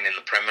about playing in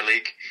the Premier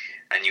League,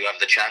 and you have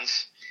the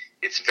chance,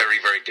 it's very,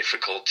 very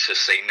difficult to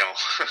say no.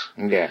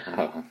 Yeah,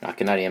 I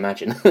can only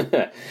imagine.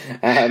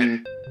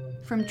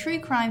 From true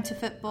crime to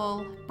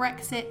football,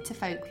 Brexit to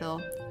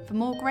folklore. For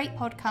more great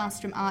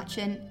podcasts from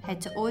Archant, head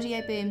to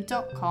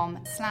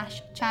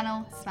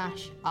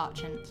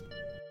audioboom.com/channel/Archant.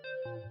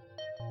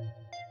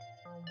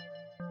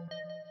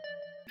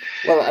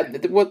 Well,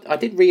 what I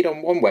did read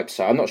on one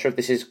website, I'm not sure if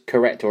this is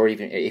correct or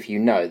even if you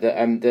know,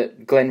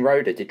 that Glenn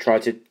Roeder did try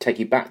to take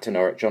you back to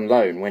Norwich on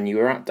loan when you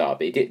were at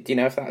Derby. Do you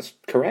know if that's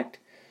correct?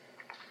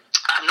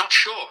 I'm not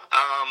sure.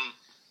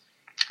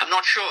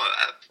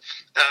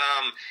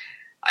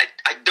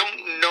 I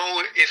don't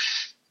know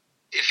if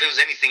it was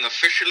anything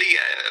officially.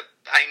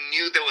 I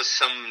knew there was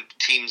some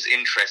teams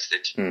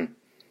interested.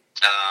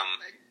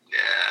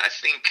 I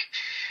think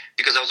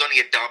because I was only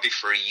at Derby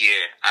for a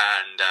year,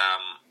 and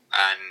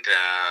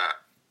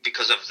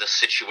because of the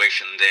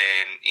situation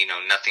there, you know,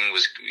 nothing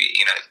was,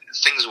 you know,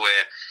 things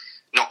were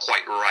not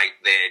quite right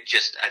there.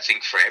 Just, I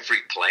think, for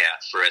every player,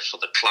 for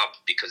the club,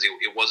 because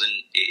it wasn't.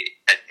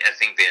 I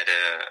think they had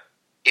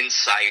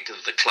inside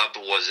of the club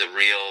was a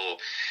real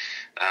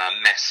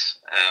mess.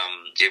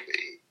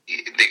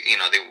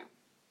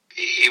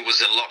 It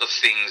was a lot of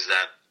things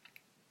that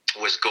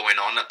was going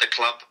on at the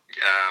club.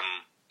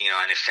 You know,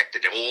 and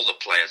affected all the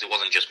players. It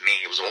wasn't just me,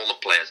 it was all the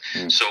players.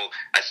 So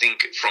I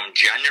think from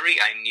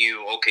January, I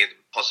knew, okay, the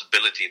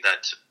possibility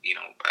that, you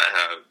know,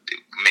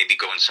 maybe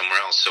going somewhere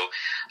else. So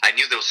I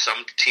knew there was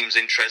some teams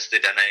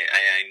interested, and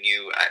I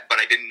knew, but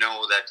I didn't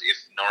know that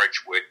if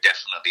Norwich were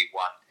definitely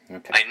one.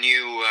 Okay. I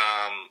knew,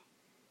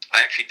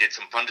 I actually did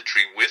some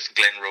punditry with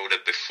Glenn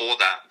Roeder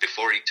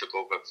before he took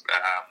over,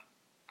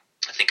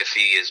 I think a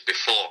few years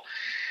before.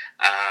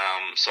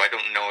 So I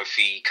don't know if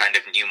he kind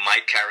of knew my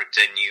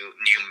character, knew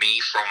me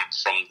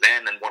from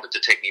then, and wanted to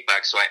take me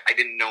back. So I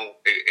didn't know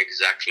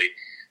exactly,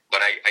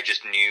 but I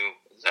just knew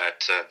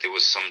that there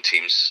was some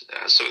teams.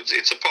 So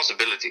it's a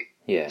possibility.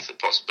 Yeah, it's a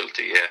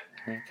possibility. Yeah.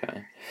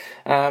 Okay.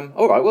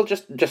 All right. Well,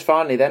 just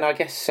finally then, I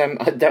guess.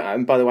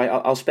 By the way,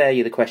 I'll spare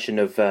you the question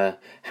of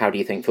how do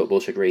you think football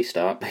should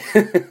restart. No,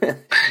 you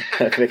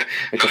can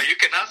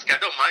ask. I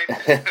don't mind.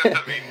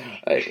 I mean,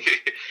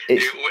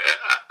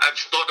 I've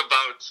thought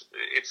about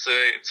it's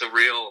a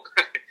real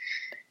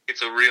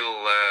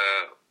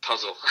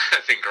puzzle.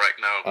 I think right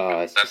now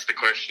that's the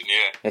question.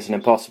 Yeah, it's an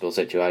impossible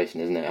situation,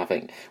 isn't it? I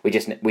think we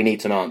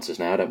need some answers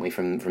now, don't we,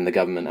 from the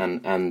government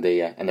and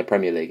the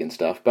Premier League and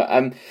stuff. But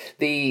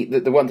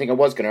the one thing I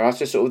was going to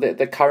ask is sort of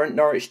the current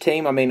Norwich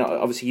team. I mean,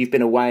 obviously you've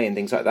been away and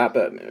things like that,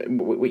 but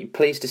were you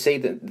pleased to see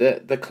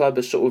that the club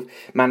has sort of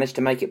managed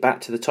to make it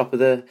back to the top of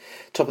the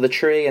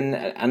tree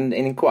and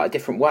in quite a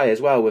different way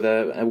as well, with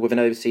an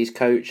overseas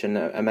coach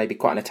and maybe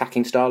quite an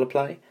attacking style of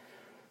play?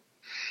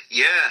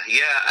 Yeah,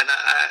 and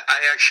I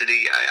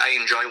actually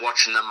enjoy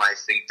watching them. I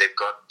think they've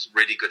got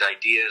really good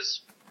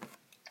ideas,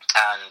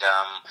 and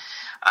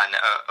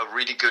a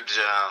really good,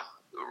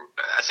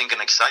 I think,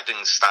 an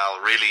exciting style.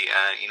 Really,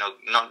 you know,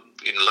 not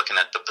looking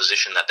at the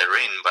position that they're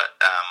in, but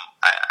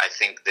I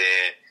think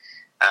they're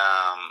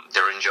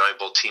an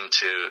enjoyable team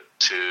to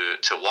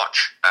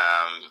watch.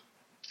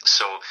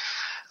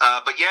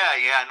 But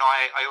yeah, no,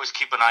 I always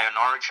keep an eye on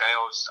Norwich. I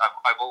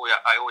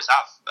always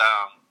have.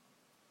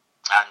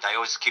 And I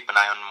always keep an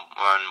eye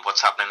on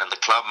what's happening in the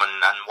club and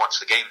watch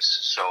the games.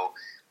 So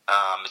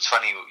it's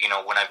funny, you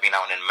know, when I've been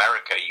out in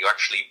America, you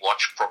actually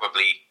watch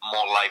probably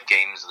more live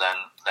games than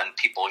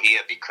people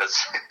here, because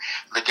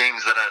the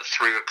games that are at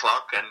 3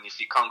 o'clock, and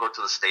if you can't go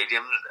to the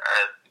stadium,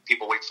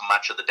 people wait for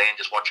match of the day and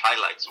just watch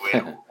highlights.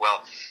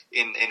 Well,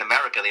 in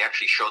America, they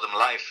actually show them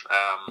live.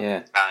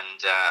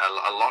 And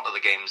a lot of the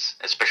games,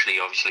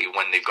 especially obviously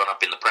when they've gone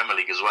up in the Premier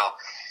League as well,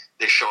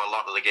 they show a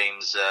lot of the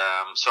games.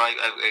 So I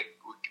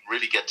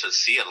really get to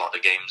see a lot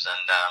of games,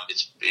 and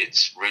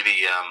it's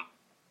really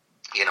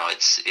you know,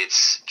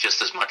 it's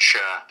just as much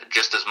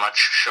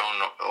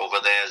shown over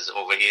there as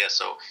over here.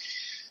 So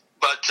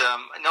But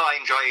no, I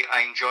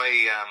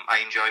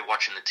enjoy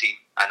watching the team,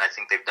 and I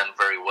think they've done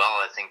very well.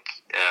 I think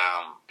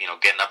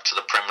getting up to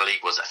the Premier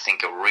League was, I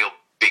think, a real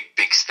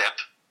big step.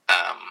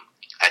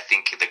 I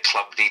think the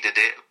club needed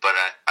it, but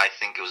I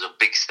think it was a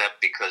big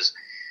step because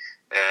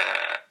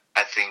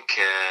I think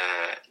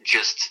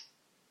just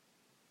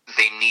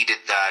they needed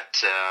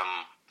that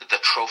the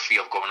trophy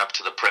of going up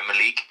to the Premier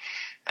League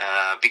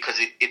because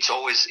it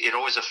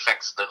always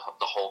affects the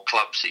whole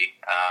club. See.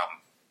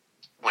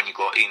 When you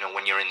go,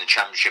 when you're in the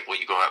Championship or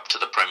you go up to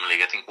the Premier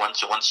League, I think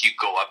once you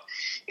go up,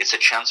 it's a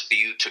chance for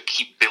you to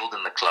keep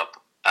building the club.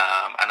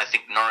 And I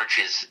think Norwich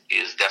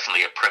is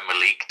definitely a Premier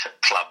League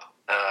club,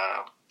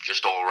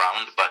 just all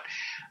around. But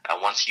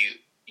once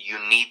you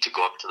need to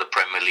go up to the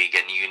Premier League,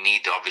 and you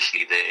need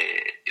obviously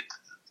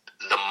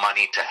the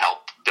money to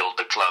help build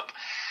the club,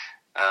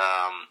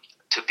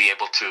 to be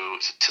able to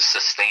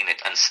sustain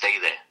it and stay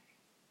there.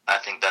 I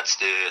think that's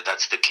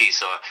the key.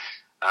 So.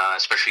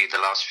 Especially the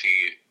last few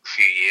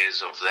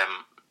years of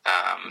them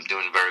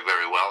doing very,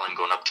 very well and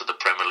going up to the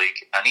Premier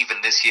League. And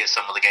even this year,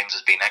 some of the games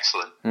has been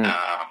excellent.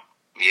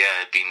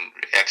 It's been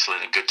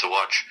excellent and good to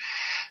watch.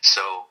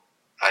 So,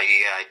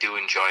 I do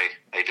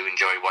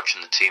enjoy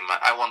watching the team.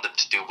 I want them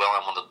to do well.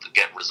 I want them to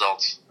get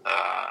results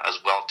as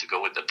well to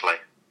go with the play.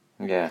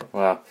 Yeah,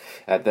 well,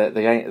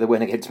 the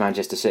win against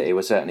Manchester City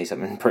was certainly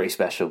something pretty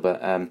special.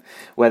 But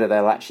whether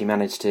they'll actually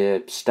manage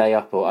to stay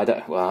up, or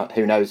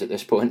who knows at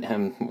this point?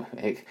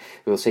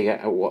 We'll see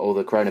what all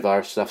the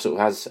coronavirus stuff sort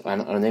of has on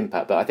an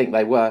impact. But I think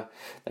they were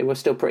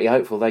still pretty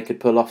hopeful they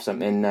could pull off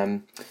something.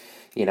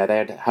 They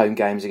had home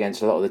games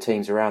against a lot of the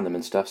teams around them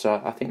and stuff.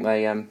 So I think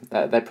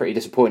they're pretty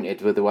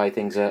disappointed with the way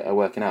things are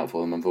working out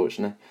for them,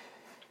 unfortunately.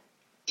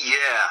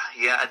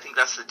 Yeah, I think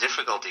that's the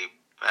difficulty.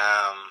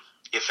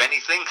 If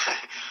anything.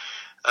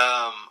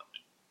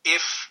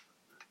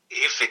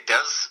 If it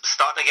does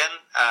start again,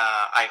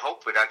 I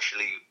hope it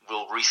actually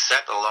will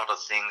reset a lot of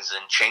things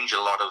and change a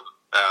lot of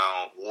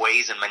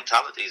ways and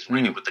mentalities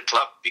really with the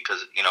club,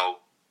 because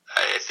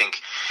I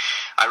think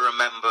I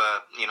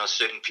remember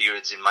certain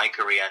periods in my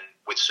career and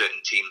with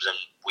certain teams, and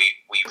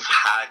we've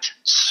had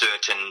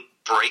certain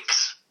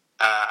breaks,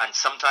 and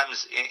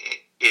sometimes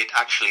it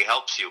actually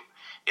helps you.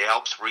 It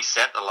helps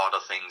reset a lot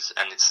of things,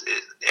 and it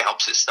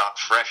helps it start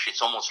fresh.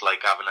 It's almost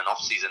like having an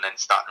off season and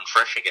starting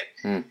fresh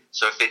again.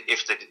 So if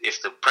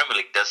the Premier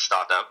League does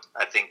start up,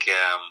 I think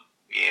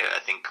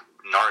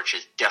Norwich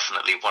is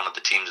definitely one of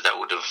the teams that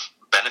would have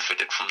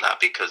benefited from that,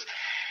 because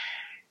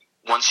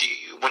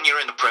when you're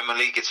in the Premier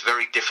League, it's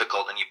very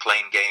difficult, and you're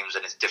playing games,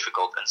 and it's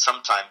difficult, and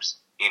sometimes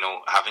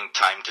having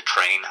time to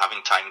train,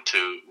 having time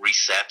to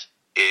reset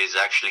is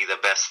actually the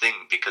best thing,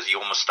 because you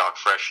almost start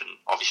fresh. And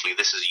obviously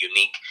this is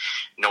unique.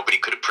 Nobody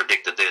could have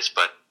predicted this,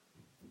 but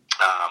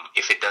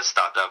if it does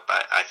start up,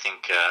 I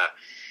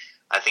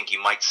think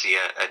you might see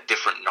a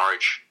different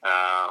Norwich,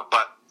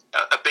 but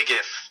a big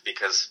if,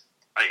 because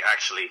I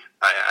actually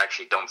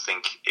don't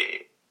think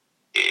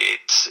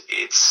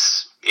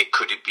it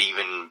could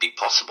even be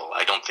possible.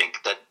 I don't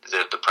think that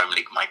the Premier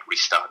League might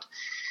restart.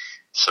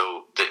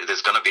 So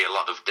there's going to be a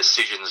lot of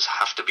decisions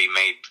have to be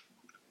made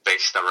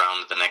based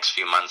around the next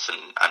few months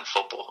and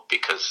football,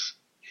 because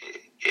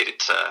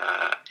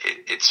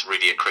it's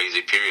really a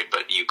crazy period.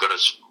 But you've got to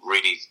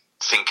really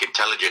think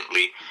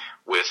intelligently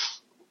with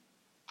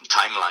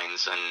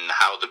timelines and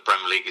how the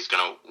Premier League is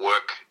going to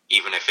work,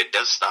 even if it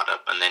does start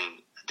up, and then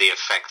the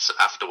effects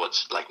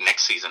afterwards, like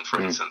next season,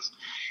 for instance.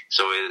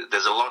 So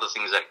there's a lot of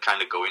things that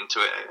kind of go into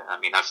it. I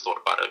mean, I've thought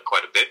about it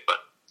quite a bit, but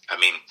I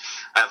mean,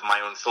 I have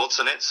my own thoughts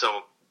on it.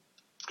 So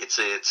it's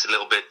a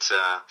little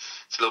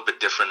bit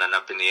different and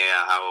up in the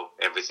air how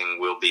everything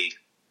will be.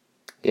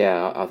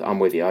 Yeah, I'm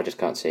with you. I just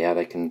can't see how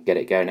they can get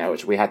it going now.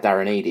 Which we had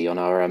Darren Eady on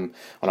our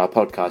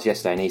podcast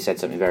yesterday, and he said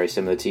something very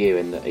similar to you,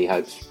 in that he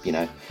hopes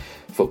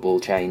football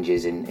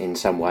changes in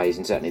some ways,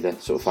 and certainly the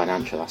sort of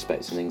financial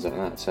aspects and things like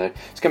that. So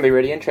it's going to be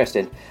really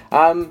interesting.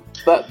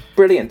 But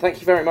brilliant. Thank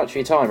you very much for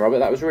your time, Robert.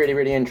 That was really,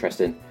 really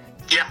interesting.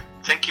 Yeah,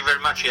 thank you very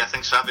much. Yeah,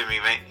 thanks for having me,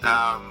 mate.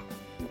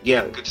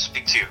 Good to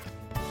speak to you.